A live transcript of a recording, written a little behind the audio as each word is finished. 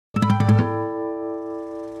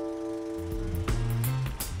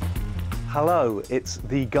Hello, it's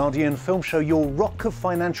the Guardian Film Show, your rock of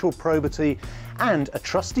financial probity and a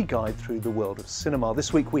trusty guide through the world of cinema.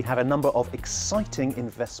 This week we have a number of exciting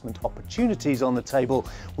investment opportunities on the table.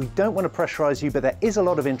 We don't want to pressurise you, but there is a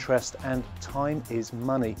lot of interest and time is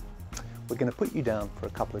money. We're going to put you down for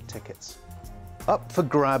a couple of tickets. Up for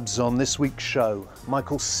grabs on this week's show,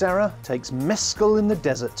 Michael Cera takes mezcal in the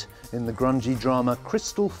desert in the grungy drama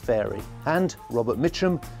Crystal Fairy, and Robert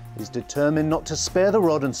Mitchum is determined not to spare the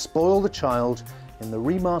rod and spoil the child in the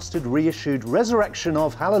remastered, reissued resurrection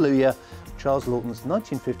of Hallelujah, Charles Laughton's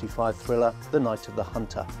 1955 thriller, The Night of the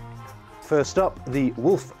Hunter. First up, The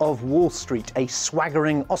Wolf of Wall Street, a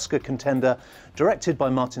swaggering Oscar contender, directed by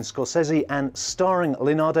Martin Scorsese and starring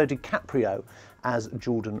Leonardo DiCaprio as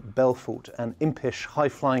Jordan Belfort, an impish,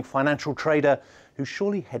 high-flying financial trader who's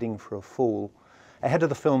surely heading for a fall. Ahead of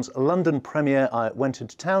the film's London premiere, I went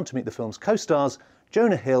into town to meet the film's co-stars,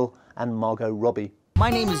 Jonah Hill and Margot Robbie. My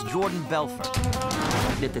name is Jordan Belfort.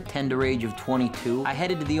 At the tender age of 22, I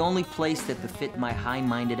headed to the only place that befit my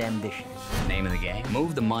high-minded ambitions. Name of the game,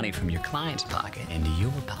 move the money from your client's pocket into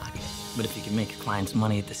your pocket. But if you can make your clients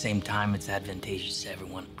money at the same time, it's advantageous to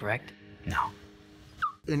everyone, correct? No.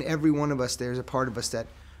 In every one of us, there's a part of us that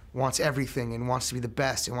wants everything and wants to be the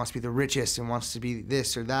best and wants to be the richest and wants to be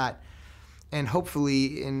this or that. And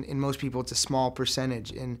hopefully, in most people, it's a small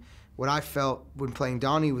percentage. And what I felt when playing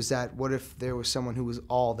Donnie was that, what if there was someone who was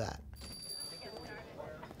all that?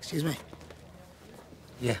 Excuse me.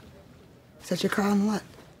 Yeah. Is that your car on the lot?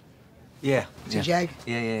 Yeah. It's a Jag?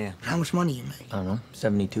 Yeah. How much money you make? I don't know,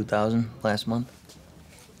 72,000 last month.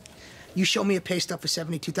 You show me a pay stub for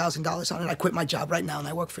 $72,000 on it, I quit my job right now and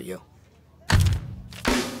I work for you.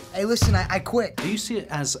 Hey, listen, I quit. Do you see it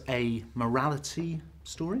as a morality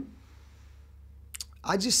story?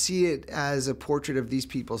 I just see it as a portrait of these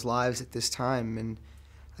people's lives at this time, and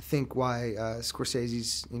I think why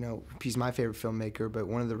Scorsese's, he's my favorite filmmaker, but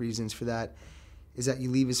one of the reasons for that is that you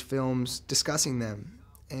leave his films discussing them,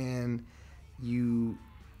 and you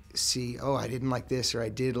see, oh, I didn't like this, or I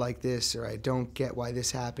did like this, or I don't get why this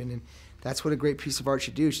happened, and that's what a great piece of art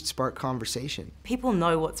should do. It should spark conversation. People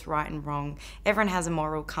know what's right and wrong. Everyone has a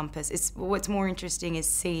moral compass. What's more interesting is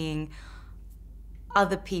seeing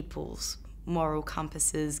other people's moral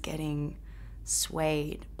compasses getting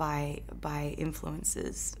swayed by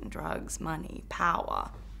influences, drugs, money, power,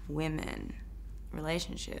 women,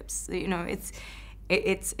 relationships.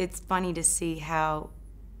 It's funny to see how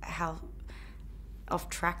off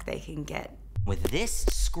track they can get. With this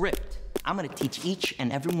script, I'm gonna teach each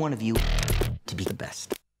and every one of you to be the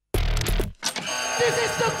best. This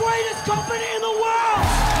is the greatest company in the world!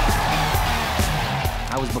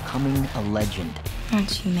 I was becoming a legend.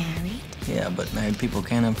 Aren't you married? Yeah, but married people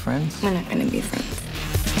can't have friends. We're not gonna be friends.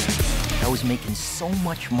 I was making so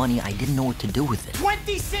much money, I didn't know what to do with it.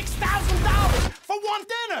 $26,000 for one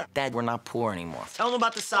dinner! Dad, we're not poor anymore. Tell them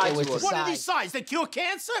about the sides. What are these sides? They cure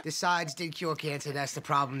cancer? The sides did cure cancer, that's the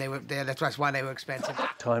problem. That's why they were expensive.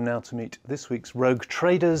 Time now to meet this week's rogue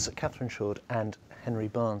traders, Shoard and Henry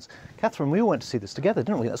Barnes. Catherine, we all went to see this together,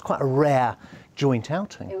 didn't we? That's quite a rare joint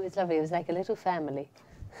outing. It was lovely. It was like a little family.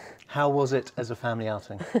 How was it as a family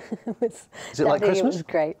outing? Is it like Christmas? It was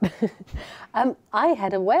great. I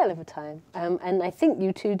had a whale of a time, and I think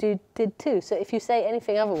you two did too. So if you say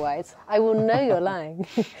anything otherwise, I will know you're lying.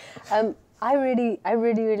 I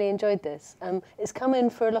really enjoyed this. It's come in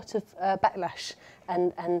for a lot of backlash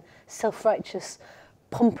and self-righteous,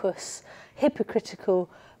 pompous, hypocritical,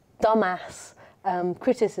 dumbass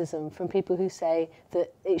criticism from people who say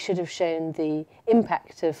that it should have shown the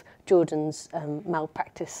impact of Jordan's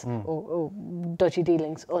malpractice or dodgy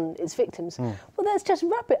dealings on its victims. Well, that's just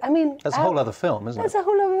rubbish. I mean, that's a whole other film, isn't it? That's a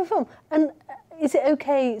whole other film. And is it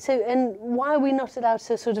okay? So, and why are we not allowed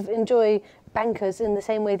to sort of enjoy bankers in the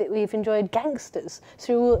same way that we've enjoyed gangsters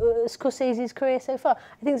through Scorsese's career so far?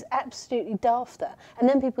 I think it's absolutely daft that. And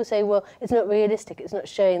then people say, well, it's not realistic. It's not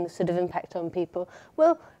showing the sort of impact on people.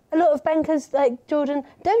 Well, a lot of bankers like Jordan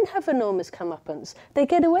don't have enormous comeuppance. They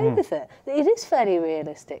get away with it. It is fairly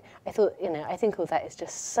realistic. I thought, I think all that is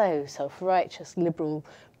just so self-righteous, liberal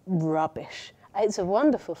rubbish. It's a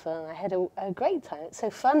wonderful film. I had a great time. It's so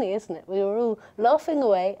funny, isn't it? We were all laughing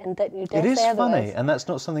away, and don't you dare say otherwise. It is funny, and that's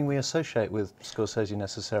not something we associate with Scorsese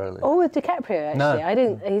necessarily. Or with DiCaprio, actually.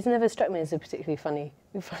 No. He's never struck me as a particularly funny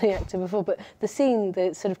actor before, but the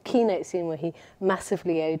sort of keynote scene where he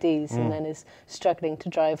massively ODs and then is struggling to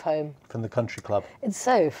drive home. From the country club. It's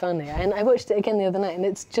so funny, and I watched it again the other night, and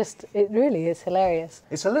it really is hilarious.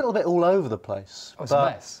 It's a little bit all over the place. Oh, it's a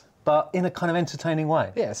mess. But in a kind of entertaining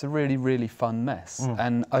way. Yeah, it's a really, really fun mess.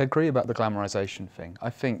 And I agree about the glamorisation thing.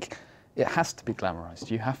 I think it has to be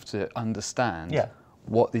glamorised. You have to understand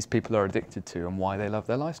what these people are addicted to and why they love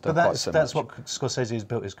their lifestyle. But quite so that's much. what Scorsese has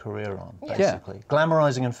built his career on, Yeah. basically.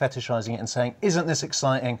 Glamorising and fetishizing it and saying, isn't this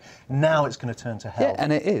exciting? Now it's going to turn to hell. Yeah,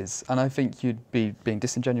 and it is. And I think you'd be being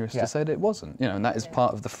disingenuous to say that it wasn't. You know, and that is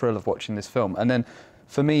part of the thrill of watching this film. And then,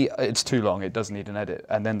 for me, it's too long. It does need an edit.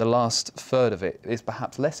 And then the last third of it is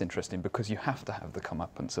perhaps less interesting because you have to have the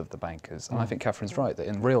comeuppance of the bankers. And I think Catherine's right that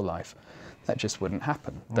in real life, that just wouldn't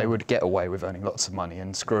happen. They would get away with earning lots of money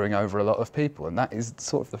and screwing over a lot of people, and that is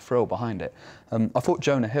sort of the thrill behind it. I thought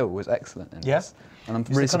Jonah Hill was excellent in this. And I'm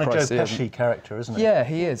really He's the kind surprised of Joe Pesci character, isn't he? Yeah,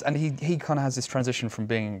 he is. And he kind of has this transition from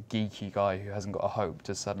being a geeky guy who hasn't got a hope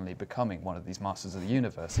to suddenly becoming one of these masters of the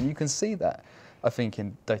universe. And you can see that, I think,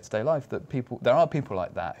 in day-to-day life, that there are people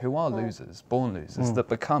like that who are losers, born losers, that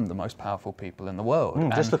become the most powerful people in the world.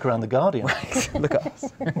 Just look around The Guardian. Look at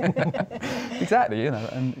us. Exactly, you know,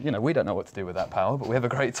 and you know, we don't know what to do with that power, but we have a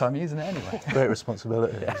great time using it anyway. Great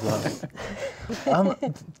responsibility as well.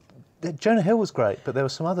 Jonah Hill was great, but there were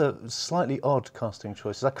some other slightly odd casting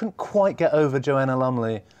choices. I couldn't quite get over Joanna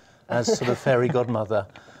Lumley as sort of fairy godmother.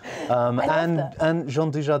 And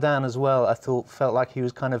Jean Dujardin as well, I thought, felt like he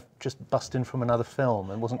was kind of just busting from another film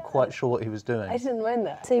and wasn't quite sure what he was doing. I didn't mind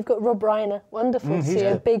that. So you've got Rob Reiner, wonderful to see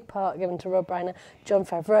a big part given to Rob Reiner, Jon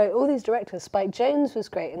Favreau, all these directors. Spike Jonze was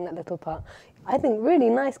great in that little part. I think really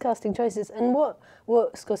nice casting choices, and what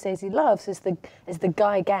Scorsese loves is the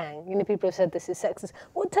guy gang. You know, people have said this is sexist.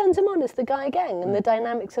 What turns him on is the guy gang and the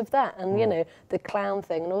dynamics of that, and you know, the clown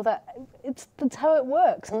thing and all that. That's how it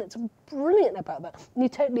works, and it's brilliant about that. And you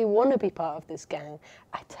totally want to be part of this gang.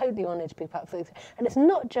 I totally wanted to be part of this, and it's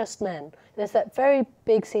not just men. There's that very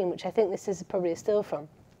big scene, which I think this is probably a still from,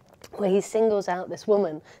 where he singles out this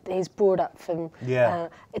woman that he's brought up from. Yeah.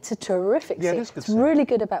 It's a terrific scene. It is good it's scene. really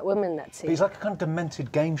good about women, that scene. But he's like a kind of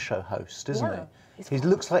demented game show host, isn't Yeah, he? He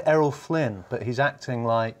looks like Errol Flynn, but he's acting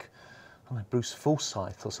like, I don't know, Bruce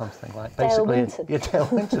Forsyth or something, like Dale basically Winton. Yeah, Dale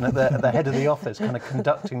Winton at the head of the office, kind of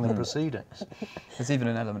conducting the proceedings. There's even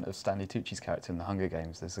an element of Stanley Tucci's character in The Hunger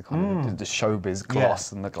Games. There's a kind of the showbiz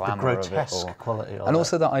gloss and the glamour of it. grotesque quality of and it.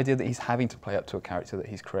 also that idea that he's having to play up to a character that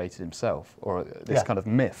he's created himself, or this kind of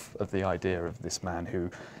myth of the idea of this man who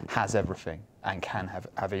has everything and can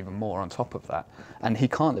have even more on top of that. And he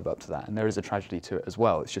can't live up to that, and there is a tragedy to it as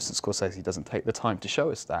well. It's just that Scorsese doesn't take the time to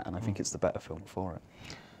show us that, and I think it's the better film for it.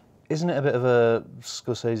 Isn't it a bit of a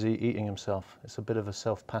Scorsese eating himself? It's a bit of a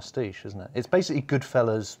self-pastiche, isn't it? It's basically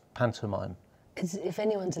Goodfellas pantomime. If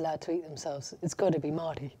anyone's allowed to eat themselves, it's got to be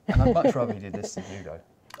Marty. And I'd much rather he did this than Hugo.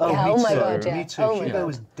 Oh, Yeah, me oh too. my God, yeah. Me too. Oh my Hugo God.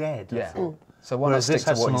 was dead. Yeah. Mm. So why not Whereas stick this to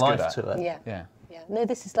has what some he's life good at? to it. Yeah. Yeah. Yeah. No,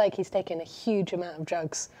 this is like he's taken a huge amount of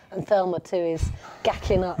drugs, and Thelma too is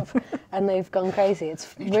gacking up, and they've gone crazy.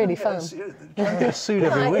 It's really fun. Trying to get sued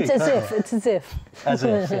every week. It's as aren't if. they? It's as if. As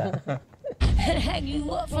if, yeah. Hang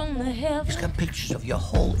you up from the heavens. He's got pictures of your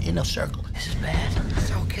whole inner circle. This is bad.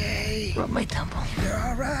 It's okay. Rub my temple. You're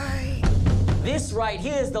all right. This right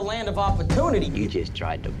here is the land of opportunity. You just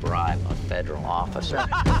tried to bribe a federal officer.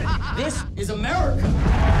 This is America.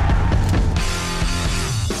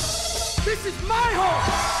 This is my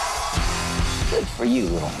home. Good for you,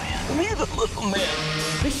 little man. Me, the little man.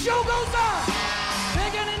 The show goes on.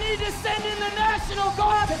 They're gonna need to send in the National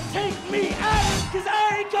Guard to take me out, because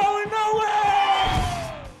I ain't going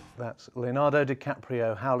nowhere. That's Leonardo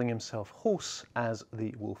DiCaprio howling himself hoarse as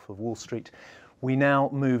the Wolf of Wall Street. We now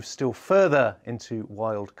move still further into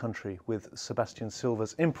wild country with Sebastian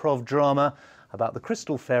Silva's improv drama about the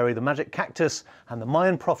crystal fairy, the magic cactus, and the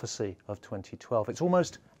Mayan prophecy of 2012. It's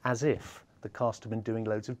almost as if the cast have been doing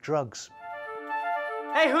loads of drugs.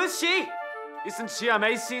 Hey, who's she? Isn't she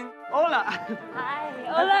amazing? Hola. Hi.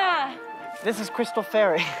 Hola. This is Crystal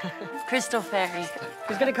Fairy. Crystal Fairy.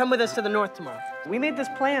 She's gonna come with us to the north tomorrow. We made this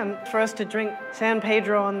plan for us to drink San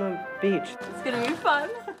Pedro on the beach. It's gonna be fun.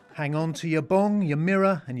 Hang on to your bong, your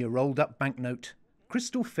mirror, and your rolled-up banknote.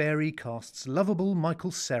 Crystal Fairy casts lovable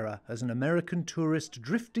Michael Cera as an American tourist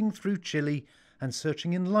drifting through Chile and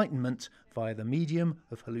searching enlightenment via the medium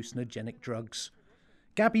of hallucinogenic drugs.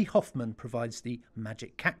 Gabby Hoffman provides the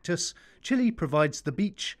magic cactus, Chile provides the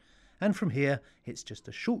beach, and from here it's just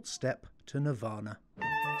a short step to nirvana.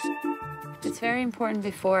 It's very important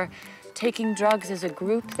before taking drugs as a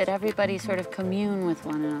group that everybody sort of commune with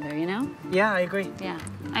one another, you know? Yeah, I agree. Yeah.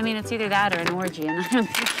 I mean, it's either that or an orgy, and I don't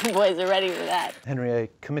think you boys are ready for that. Henry, a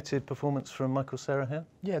committed performance from Michael Cera here?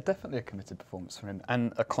 Yeah, definitely a committed performance from him,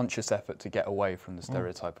 and a conscious effort to get away from the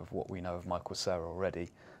stereotype of what we know of Michael Cera already.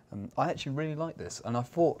 I actually really like this, and I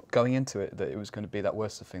thought going into it that it was going to be that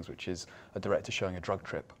worst of things, which is a director showing a drug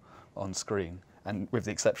trip on screen. And with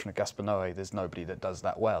the exception of Gaspar Noé, there's nobody that does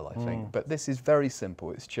that well, I think. But this is very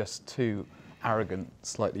simple. It's just two arrogant,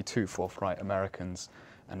 slightly too forthright Americans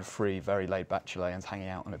and free, very laid-back Chileans hanging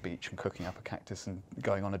out on a beach and cooking up a cactus and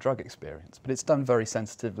going on a drug experience. But it's done very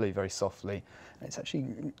sensitively, very softly, and it's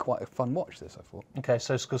actually quite a fun watch, this, I thought. OK,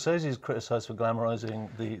 so Scorsese is criticised for glamorising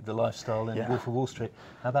the lifestyle in Wolf of Wall Street.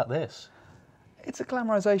 How about this? It's a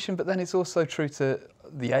glamorisation, but then it's also true to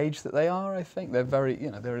the age that they are, I think. They're very, you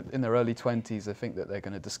know, they're in their early 20s. They think that they're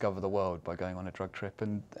going to discover the world by going on a drug trip,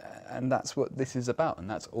 and that's what this is about, and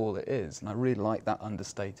that's all it is. And I really like that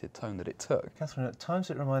understated tone that it took. Catherine, at times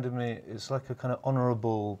it reminded me, it's like a kind of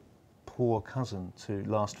honourable poor cousin to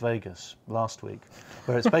Las Vegas last week,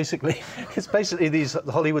 where it's basically these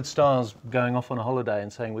Hollywood stars going off on a holiday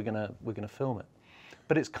and saying we're gonna film it.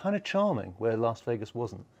 But it's kind of charming, where Las Vegas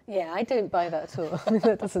wasn't. Yeah, I don't buy that at all. I mean,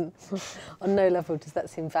 that doesn't, on no level does that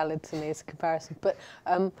seem valid to me as a comparison. But,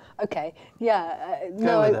 OK, yeah.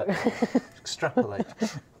 Go with it. Extrapolate.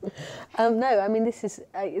 No, I mean, this is,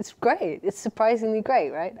 it's great. It's surprisingly great,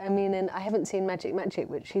 right? I mean, and I haven't seen Magic,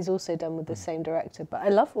 which he's also done with the same director, but I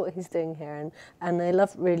love what he's doing here, and I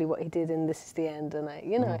love really what he did in This Is the End, and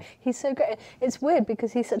you know, he's so great. It's weird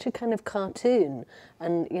because he's such a kind of cartoon,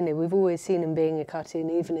 and, you know, we've always seen him being a cartoon,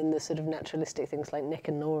 even in the sort of naturalistic things like Nick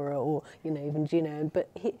and Nora, or, you know, even Juno, but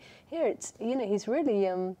here it's, you know, he's really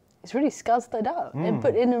scuzzed it up,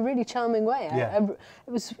 but in a really charming way. Yeah.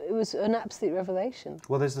 It was an absolute revelation.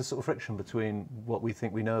 Well, there's this sort of friction between what we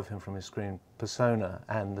think we know of him from his screen persona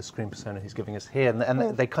and the screen persona he's giving us here,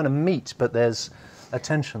 and they kind of meet, but there's a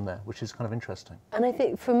tension there, which is kind of interesting. And I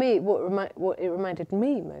think for me, what it reminded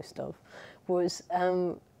me most of was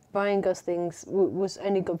Ryan Gosling's was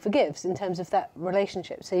Only God Forgives in terms of that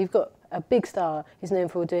relationship. So you've got a big star who's known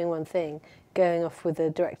for doing one thing, going off with a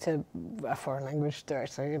director, a foreign language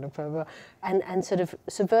director, you know, blah, blah, and sort of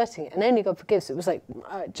subverting it. And Only God Forgives, it was like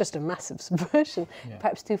just a massive subversion,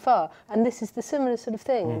 perhaps too far. And this is the similar sort of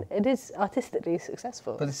thing. And it is artistically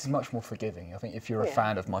successful. But this is much more forgiving. I think if you're a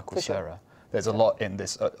fan of Michael Cera, there's a lot in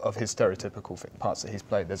this, of his stereotypical parts that he's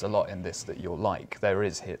played, there's a lot in this that you'll like. There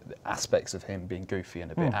is aspects of him being goofy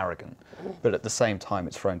and a bit arrogant, but at the same time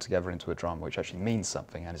it's thrown together into a drama which actually means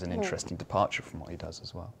something and is an interesting departure from what he does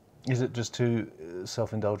as well. Is it just too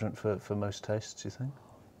self-indulgent for most tastes, do you think?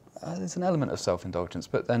 There's an element of self-indulgence,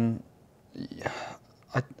 but then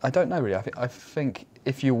I don't know really. I think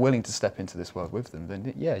if you're willing to step into this world with them,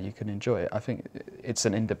 then yeah, you can enjoy it. I think it's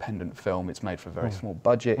an independent film. It's made for a very small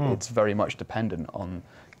budget. It's very much dependent on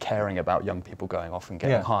caring about young people going off and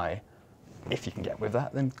getting high. If you can get with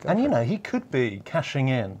that, then go And for you it. know, he could be cashing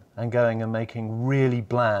in and going and making really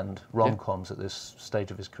bland rom-coms at this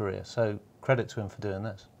stage of his career. So credit to him for doing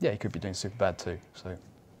this. Yeah, he could be doing Superbad too. So at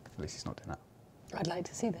least he's not doing that. I'd like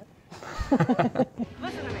to see that.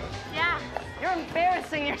 Listen to me. Yeah. You're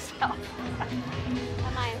embarrassing yourself.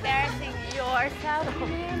 Am I embarrassing yourself?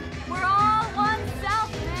 We're all one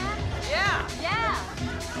self, man. Yeah. Yeah.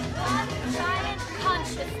 One giant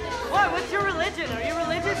consciousness. What? What's your religion? Are you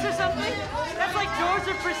religious or something? That's like Doors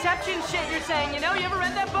of Perception shit you're saying, you know? You ever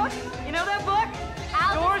read that book? You know that book?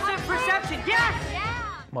 Doors of Perception. Yes! Yeah.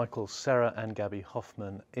 Michael Cera and Gabby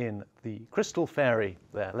Hoffman in The Crystal Fairy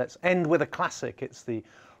there. Let's end with a classic. It's the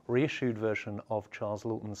reissued version of Charles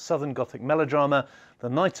Laughton's Southern Gothic melodrama, The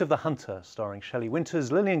Night of the Hunter, starring Shelley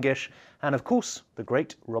Winters, Lillian Gish, and of course, the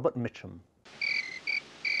great Robert Mitchum.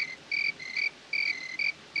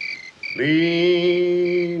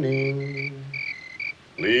 Leaning,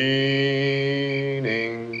 leaning,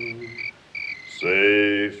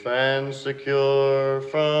 safe and secure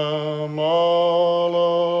from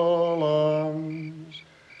all alarms.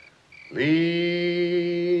 Leaning,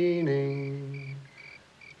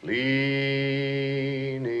 leaning,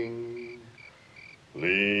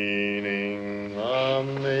 leaning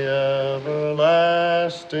on the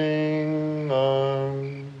everlasting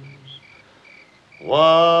arms.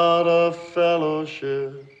 What a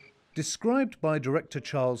fellowship. Described by director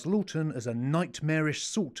Charles Laughton as a nightmarish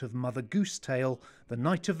sort of Mother Goose tale, The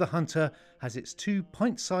Night of the Hunter has its two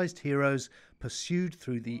pint-sized heroes pursued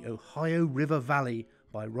through the Ohio River Valley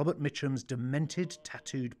by Robert Mitchum's demented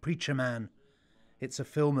tattooed preacher man. It's a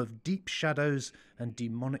film of deep shadows and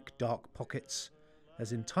demonic dark pockets,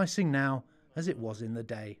 as enticing now as it was in the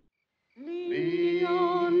day. Leaning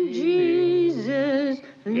on Jesus,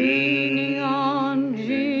 leaning on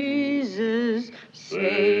Jesus,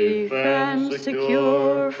 safe and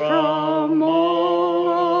secure from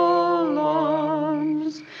all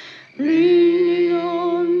alarms. Leaning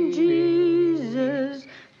on Jesus,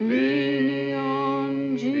 leaning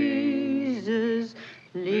on Jesus,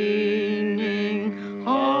 leaning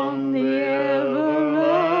on the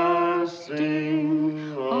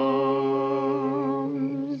everlasting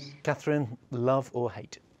arms. Catherine, love or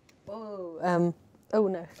hate? Oh, oh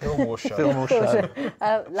no. Film or show? Film or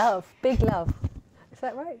show? Love, big love. Is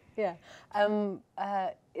that right? Yeah.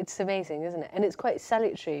 It's amazing, isn't it? And it's quite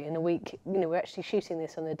salutary in a week. You know, we're actually shooting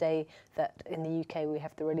this on the day that in the UK we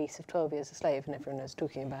have the release of 12 Years a Slave, and everyone is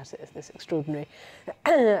talking about it as this extraordinary.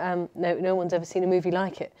 No one's ever seen a movie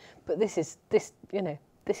like it. But this is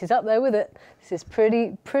up there with it. This is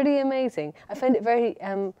pretty amazing. I find it very.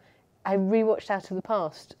 I rewatched Out of the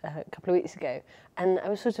Past a couple of weeks ago, and I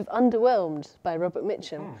was sort of underwhelmed by Robert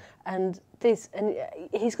Mitchum, and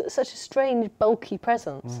he's got such a strange, bulky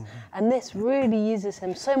presence, and this really uses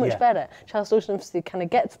him so much better. Charles Laughton obviously kind of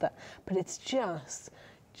gets that, but it's just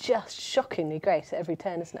shockingly great at every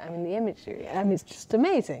turn, isn't it? I mean, the imagery, it's just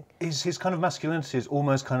amazing. His kind of masculinity is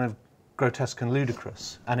almost kind of grotesque and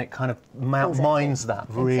ludicrous, and it kind of mines that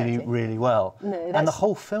really well. And the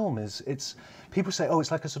whole film it's people say, oh,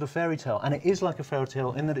 it's like a sort of fairy tale, and it is like a fairy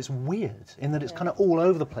tale in that it's weird, in that it's kind of all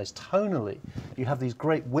over the place tonally. You have these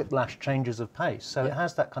great whiplash changes of pace, so it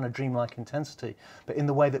has that kind of dreamlike intensity, but in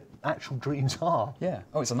the way that actual dreams are. Yeah.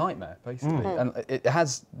 Oh, it's a nightmare basically, and it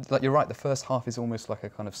has, like, you're right. The first half is almost like a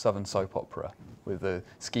kind of Southern soap opera with a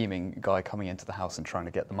scheming guy coming into the house and trying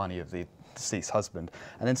to get the money of the deceased husband,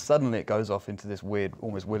 and then suddenly it goes off into this weird,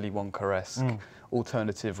 almost Willy Wonka-esque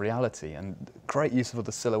alternative reality, and great use of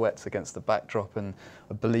the silhouettes against the backdrop, and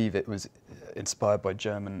I believe it was inspired by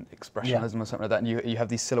German expressionism or something like that, and you have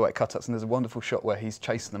these silhouette cut-ups, and there's a wonderful shot where he's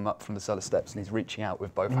chasing them up from the cellar steps and he's reaching out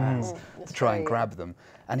with both hands to try and grab them,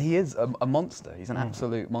 and he is a monster. He's an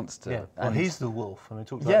absolute monster. Yeah. Well, he's the wolf, and we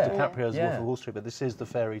talked about DiCaprio's Wolf of Wall Street, but this is the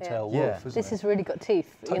fairy tale wolf, isn't it? This has really got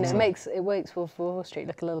teeth. You know, it makes Wolf of Wall Street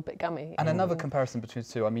look a little bit gummy. And another comparison between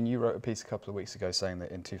the two, I mean, you wrote a piece a couple of weeks ago saying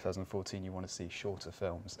that in 2014 you want to see shorter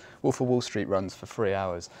films. Wolf of Wall Street runs for 3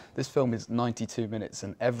 hours. This film is 92 minutes,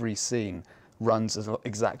 and every scene runs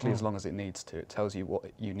exactly as long as it needs to. It tells you what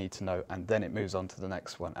you need to know, and then it moves on to the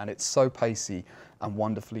next one. And it's so pacey and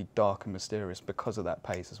wonderfully dark and mysterious because of that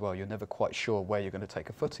pace as well. You're never quite sure where you're going to take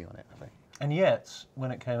a footing on it, I think. And yet, when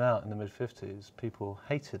it came out in the mid-50s, people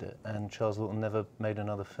hated it, and Charles Laughton never made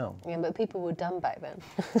another film. Yeah, but people were dumb back then.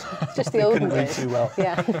 Just the olden days. Couldn't read too well.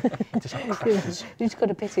 Yeah. Just like crackers. You just got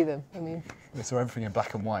to pity them. I mean, they saw everything in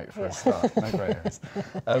black and white for a start. No grey areas.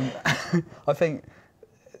 I think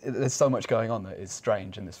there's so much going on that is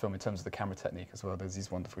strange in this film in terms of the camera technique as well. There's these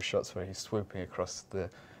wonderful shots where he's swooping across the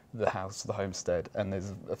house, the homestead, and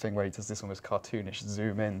there's a thing where he does this almost cartoonish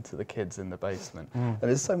zoom in to the kids in the basement. And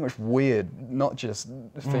there's so much weird, not just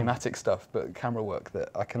thematic stuff, but camera work that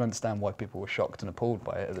I can understand why people were shocked and appalled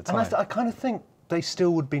by it at the time. And I kind of think they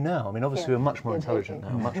still would be now. I mean, obviously we're much more intelligent now,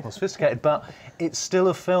 much more sophisticated, but it's still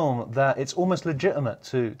a film that it's almost legitimate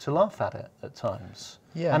to laugh at it at times.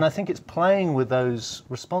 Yeah. And I think it's playing with those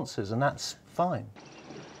responses, and that's fine.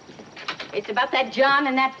 It's about that John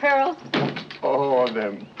and that Pearl. Oh,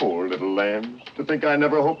 them poor little lambs. To think I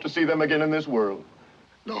never hope to see them again in this world.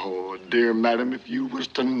 Oh, dear madam, if you was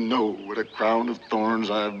to know what a crown of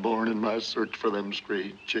thorns I've borne in my search for them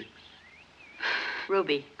stray chicks.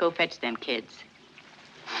 Ruby, go fetch them kids.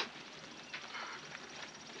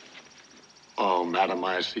 Oh, madam,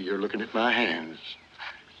 I see you're looking at my hands.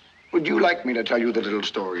 Would you like me to tell you the little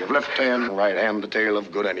story of left hand and right hand, the tale of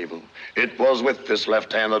good and evil? It was with this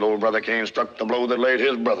left hand that old brother Cain struck the blow that laid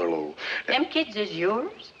his brother low. Them kids is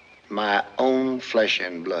yours? My own flesh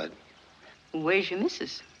and blood. Where's your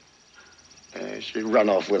missus? She run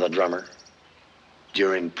off with a drummer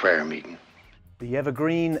during prayer meeting. The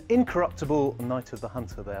evergreen, incorruptible Night of the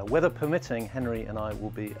Hunter there. Weather permitting, Henry and I will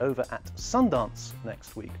be over at Sundance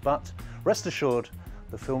next week. But rest assured,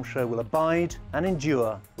 the film show will abide and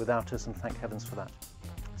endure without us, and thank heavens for that.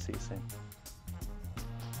 See you soon.